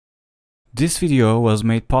This video was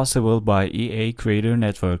made possible by EA Creator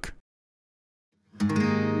Network. When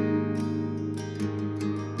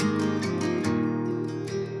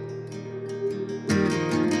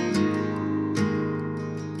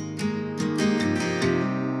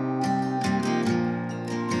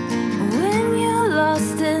you're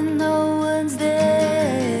lost and no one's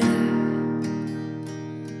there,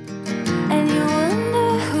 and you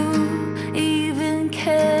wonder who even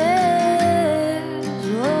cares,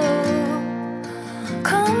 oh,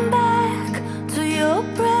 come back to your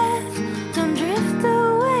breath, don't drift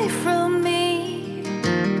away from me.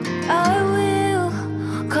 I will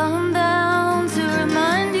come down to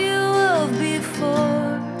remind you of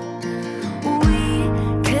before. We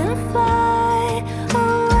can fly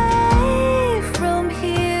away from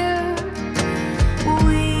here.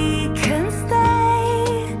 We can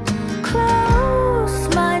stay close,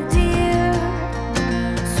 my dear.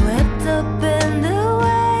 Swept up and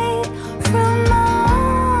away from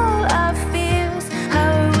all our fears.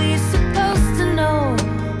 How are we supposed to know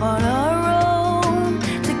on our own?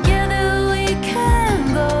 Together we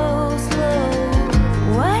can go slow.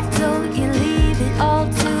 Why don't you leave it all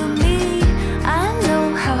to me? I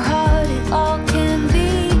know how hard it all can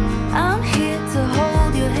be. I'm here to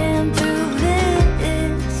hold your hand through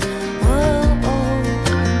this. Whoa,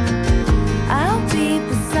 I'll be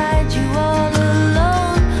beside you all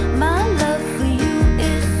alone. My love for you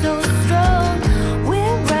is so strong.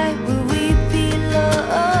 We're right where we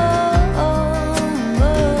belong.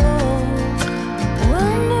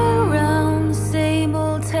 Wander around the same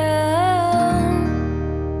old town.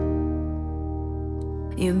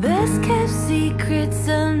 Your best kept secrets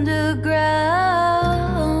underground.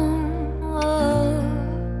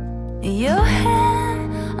 Your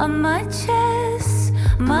hand on my chest,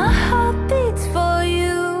 my heart beats for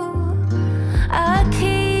you. I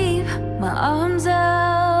keep my arms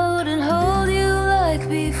out and hold you like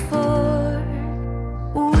before.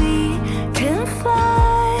 We can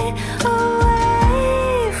fly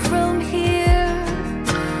away from here.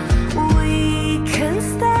 We can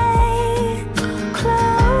stay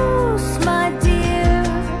close, my dear.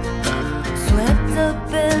 Swept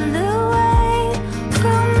up and away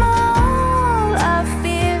from all our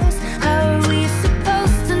fears. How are we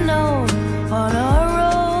supposed to know on our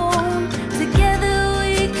own? Together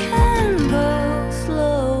we can go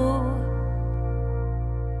slow.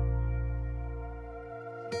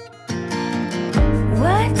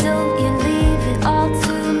 Why don't you leave it all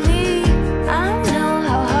to me? I know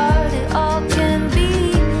how hard it all can be.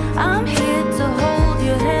 I'm here to hold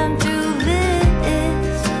your hand through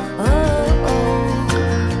this.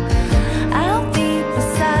 I'll be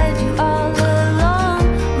beside you all along.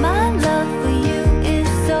 My love for you is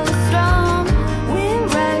so strong. We're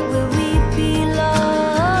right where we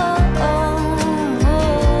belong.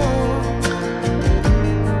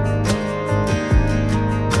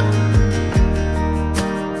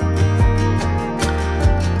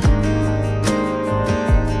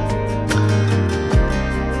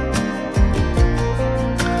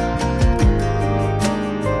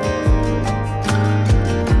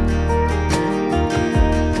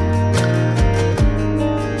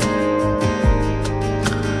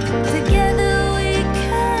 Together we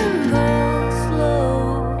can go slow.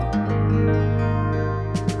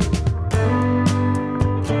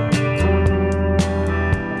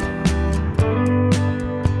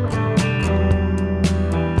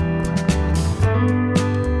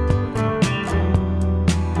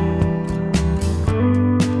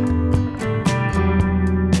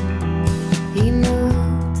 He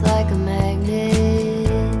moved like a magnet,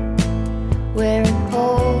 wearing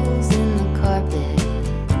holes in the carpet,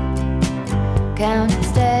 counting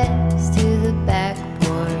steps to the back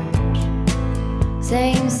porch,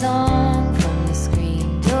 same song from the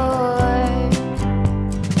screen door.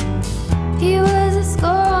 He was a score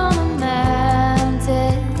on a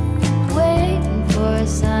mountain, waiting for a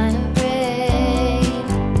sign of rain.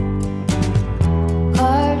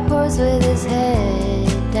 Hard horse with his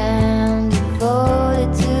head down,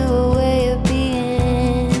 devoted to a way of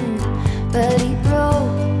being, but he broke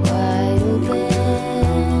wide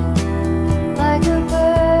open like a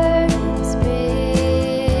bird in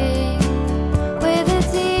spring, with a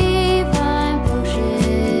deep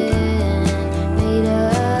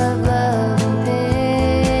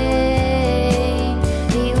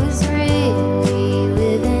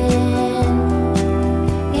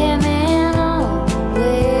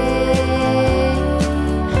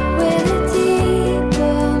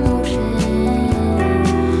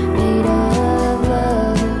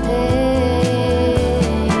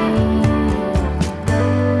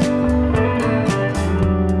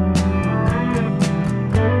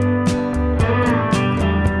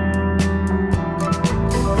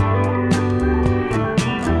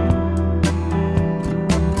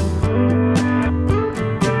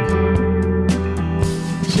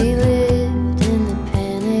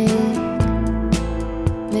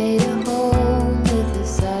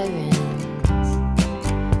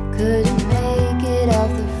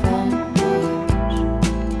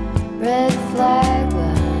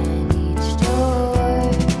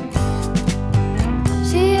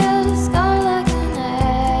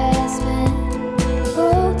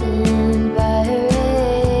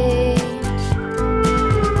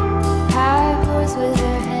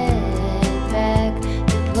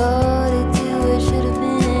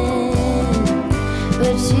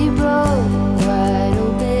but she broke wide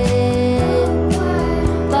open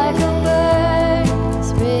like a bird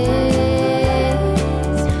spread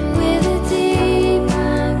with a deep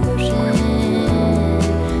ocean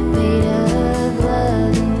made of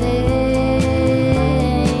love and pain.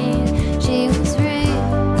 She was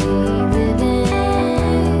really living,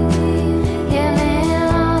 yeah,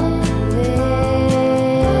 man, all the way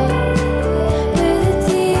with a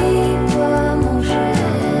deep emotion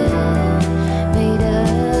made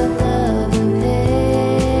of love and pain.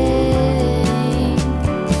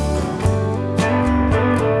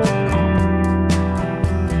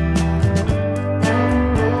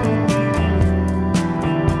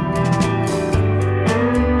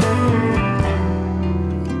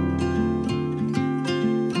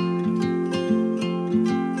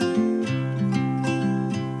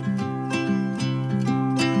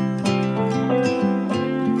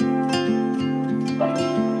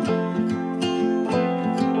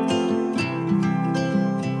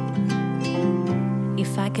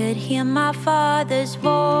 If I could hear my father's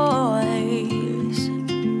voice,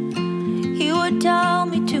 he would tell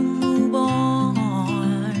me to move on.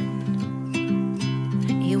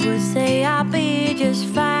 He would say I'll be just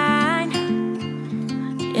fine.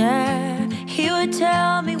 Yeah, he would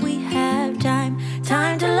tell me we have time,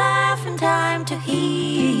 time to laugh and time to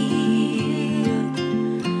heal.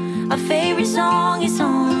 Our favorite song is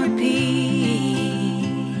on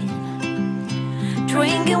repeat,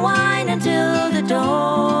 drinking wine until the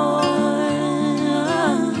dawn,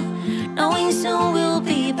 knowing soon we'll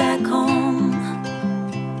be back home.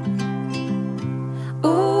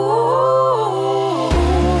 Ooh,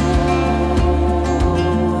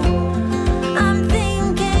 I'm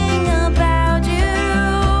thinking about you.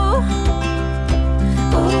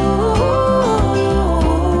 Ooh,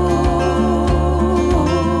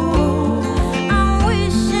 I'm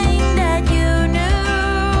wishing that you knew.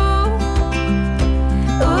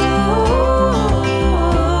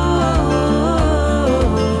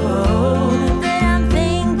 That I'm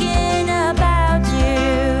thinking about you.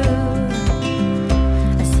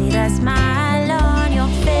 I see that smile on your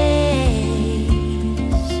face.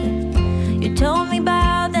 You told me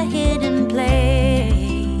about the hidden place,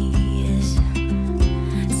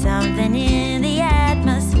 something in the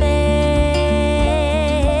atmosphere.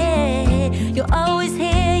 You're always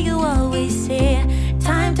here, you always here.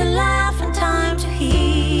 Time to laugh and time to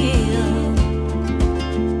heal.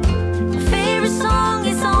 My favorite song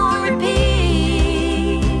is on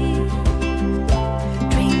repeat,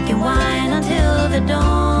 drinking wine until the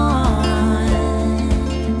dawn,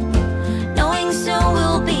 knowing soon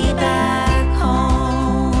we'll be back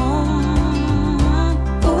home.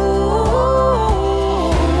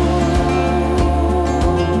 Ooh,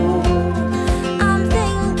 I'm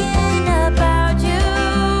thinking about you.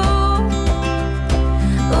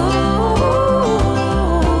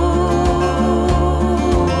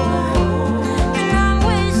 And I'm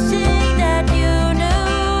wishing that you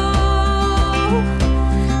knew.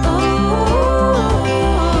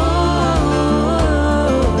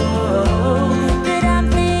 That I'm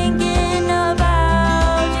thinking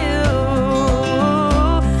about you.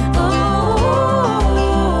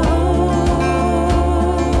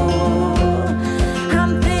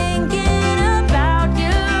 I'm thinking about you.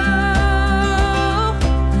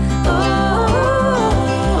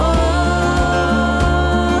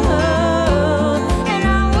 And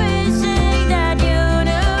I'm wishing that you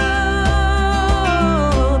knew.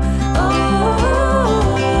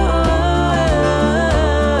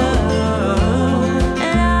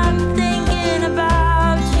 And I'm thinking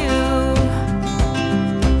about you.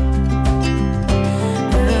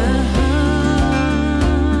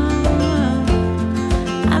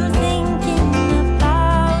 I'm thinking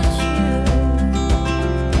about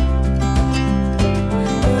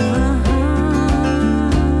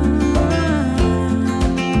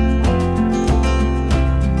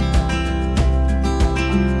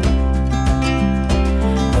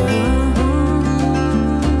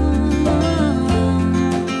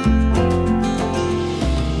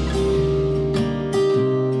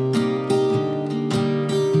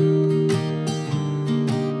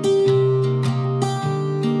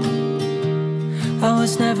I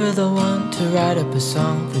was never the one to write up a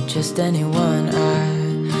song for just anyone.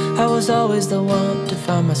 I was always the one to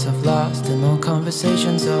find myself lost in old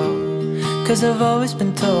conversations. Cause I've always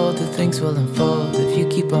been told that things will unfold if you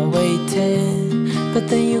keep on waiting. But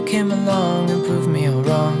then you came along and proved me all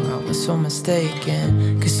wrong. I was so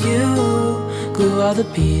mistaken. Cause you glue all the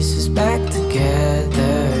pieces back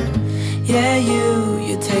together. Yeah,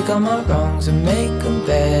 you take all my wrongs and make them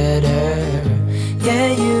better. Yeah,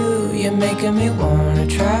 you're making me wanna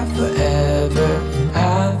try forever. And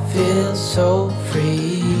so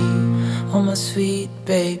free. Oh, my sweet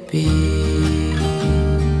baby.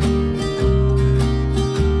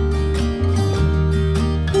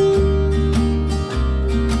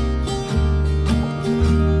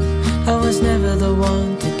 I was never the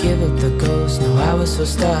one to give up the ghost. No, I was so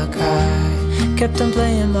stuck. I kept on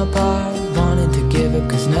playing my part, wanting to give up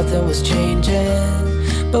cause nothing was changing.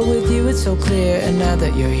 But with you it's so clear, and now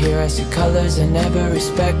that you're here I see colors in every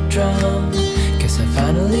spectrum. Guess I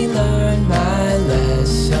finally learned my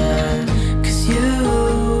lesson. Cause you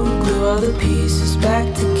glue all the pieces back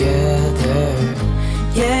together.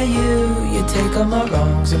 Yeah, you take all my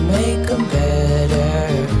wrongs and make them better.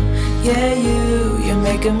 Yeah, you're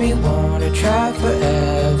making me wanna try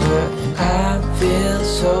forever. And I feel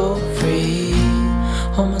so free.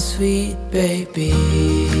 Oh, my sweet baby.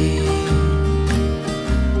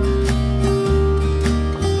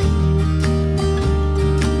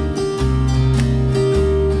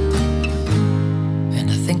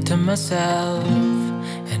 To myself,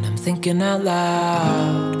 and I'm thinking out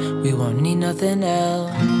loud, we won't need nothing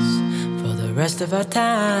else for the rest of our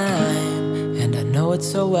time. And I know it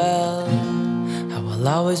so well, I will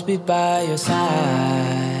always be by your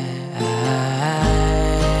side.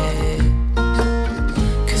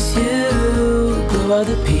 Cause you glue all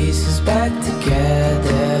the pieces back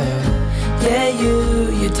together. Yeah,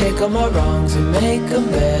 you take all my wrongs and make them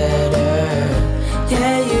better.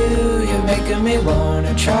 Yeah, you're making me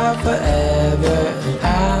wanna try forever. And I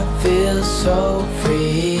feel so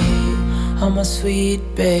free. Oh, my sweet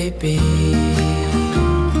baby.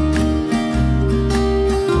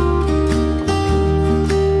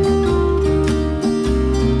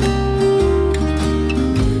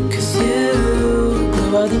 Cause you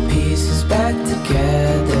glue all the pieces back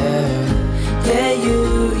together. Yeah,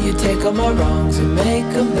 you take all my wrongs and make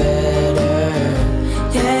them better.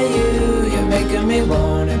 Yeah, you're making me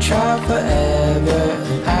wanna try forever.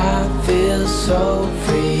 And I feel so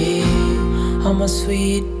free. Oh, my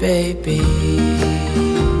sweet baby.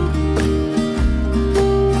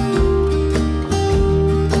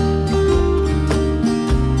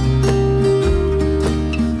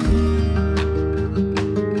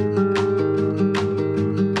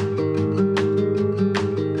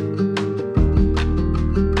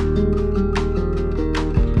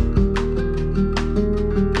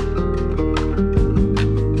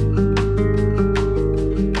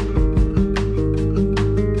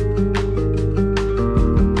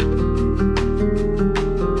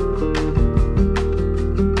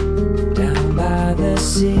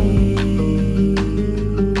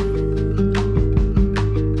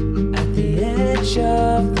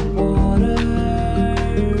 Of the water,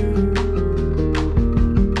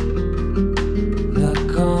 the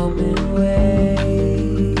coming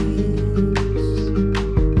waves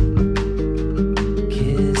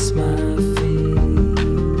kiss my feet.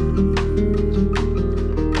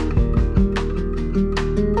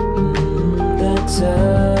 The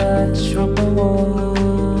touch from the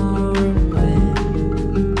warm wind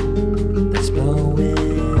that's blowing.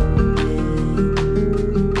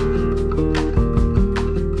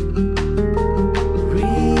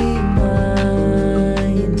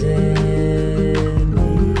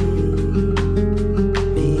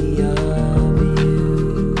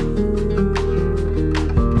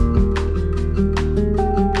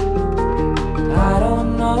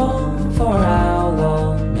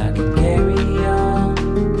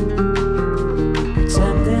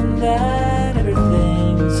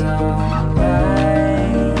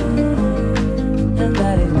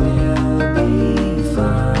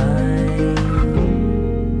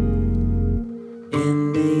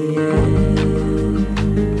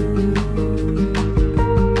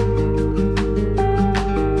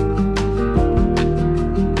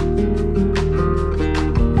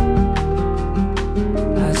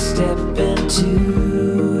 Into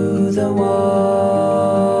the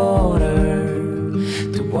water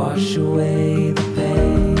to wash away the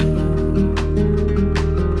pain.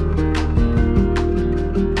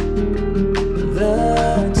 The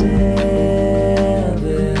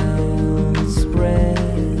devil's breath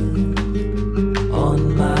on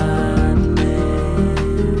my neck,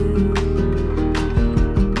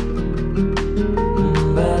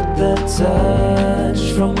 but the touch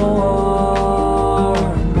from a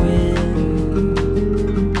warm wind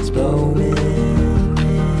is blowing in,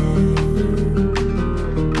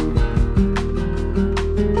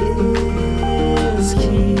 is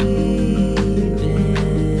keeping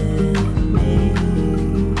me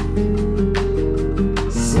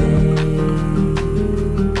safe.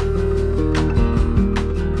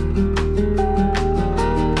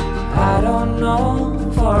 I don't know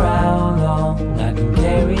for how long I can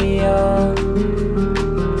carry on,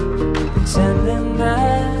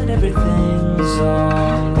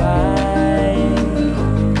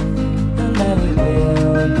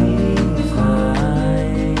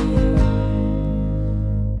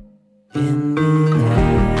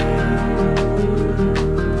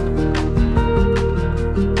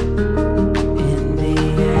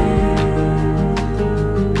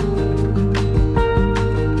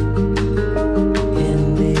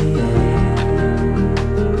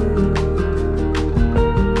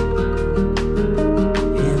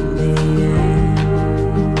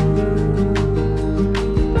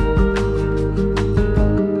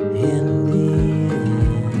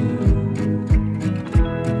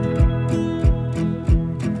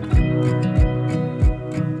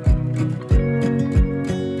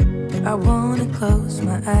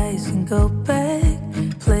 my eyes and go back,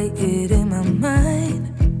 play it in my mind.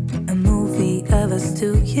 A movie of us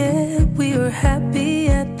two, yeah, we were happy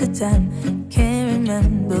at the time. Can't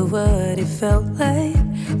remember what it felt like.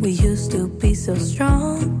 We used to be so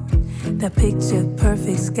strong. That picture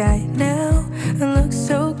perfect sky now, it looks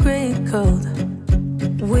so gray and cold.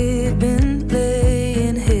 We've been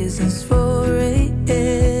laying here since 4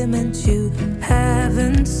 a.m. and you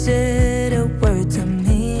haven't said a word to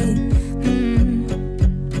me.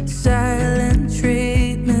 Silent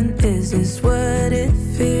treatment, is this what it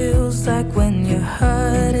feels like when your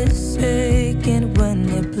heart is aching, when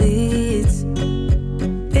it bleeds?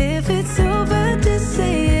 If it's over, just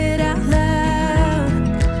say it out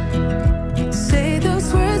loud. Say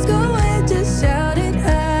those words, go ahead, just shout it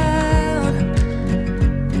out.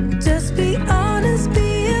 Just be honest,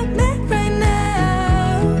 be a man right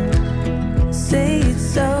now. Say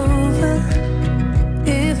it's over,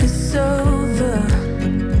 if it's over.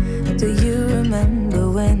 Do you remember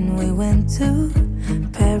when we went to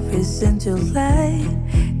Paris in July?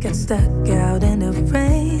 Got stuck out in the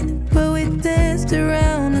rain, but we danced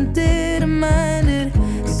around and didn't mind it.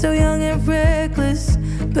 So young and reckless,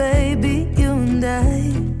 baby, you and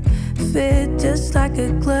I fit just like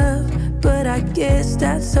a glove, but I guess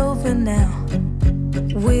that's over now.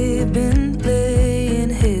 We've been laying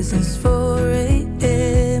here since 4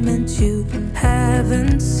 a.m. and you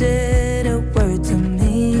haven't said a word to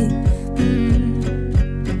me.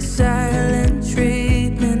 Silent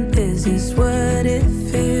treatment, is this what it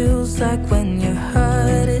feels like when your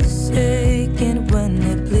heart is aching, when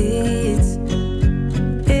it bleeds?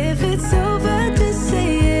 If it's over, just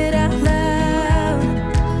say it out loud.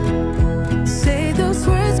 Say those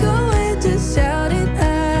words, go ahead, just shout it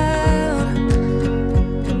out.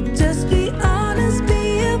 Just be honest,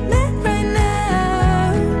 be a man right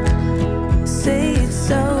now. Say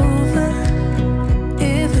it's over,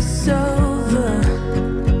 if it's over.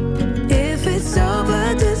 If it's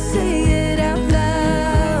over, just say it out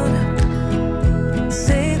loud.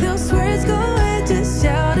 Say those words, go ahead, just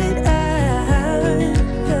shout it out.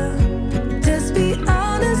 Just be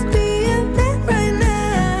honest, be a man right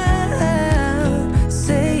now.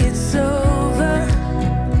 Say it's over,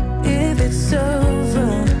 if it's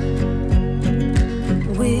over.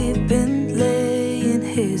 We've been laying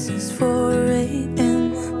here since 4 a.m.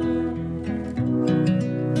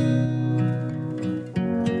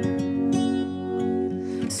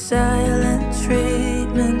 Silent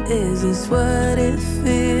treatment, is this what it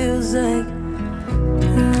feels like?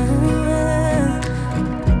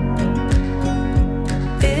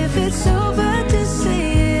 If it's over, just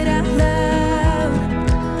say it out loud.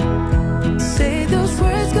 Say those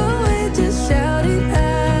words, go ahead, just shout it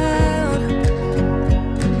out.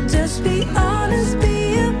 Just be honest,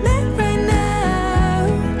 be a man right now.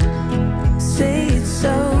 Say it's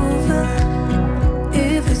over,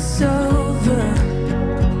 if it's over.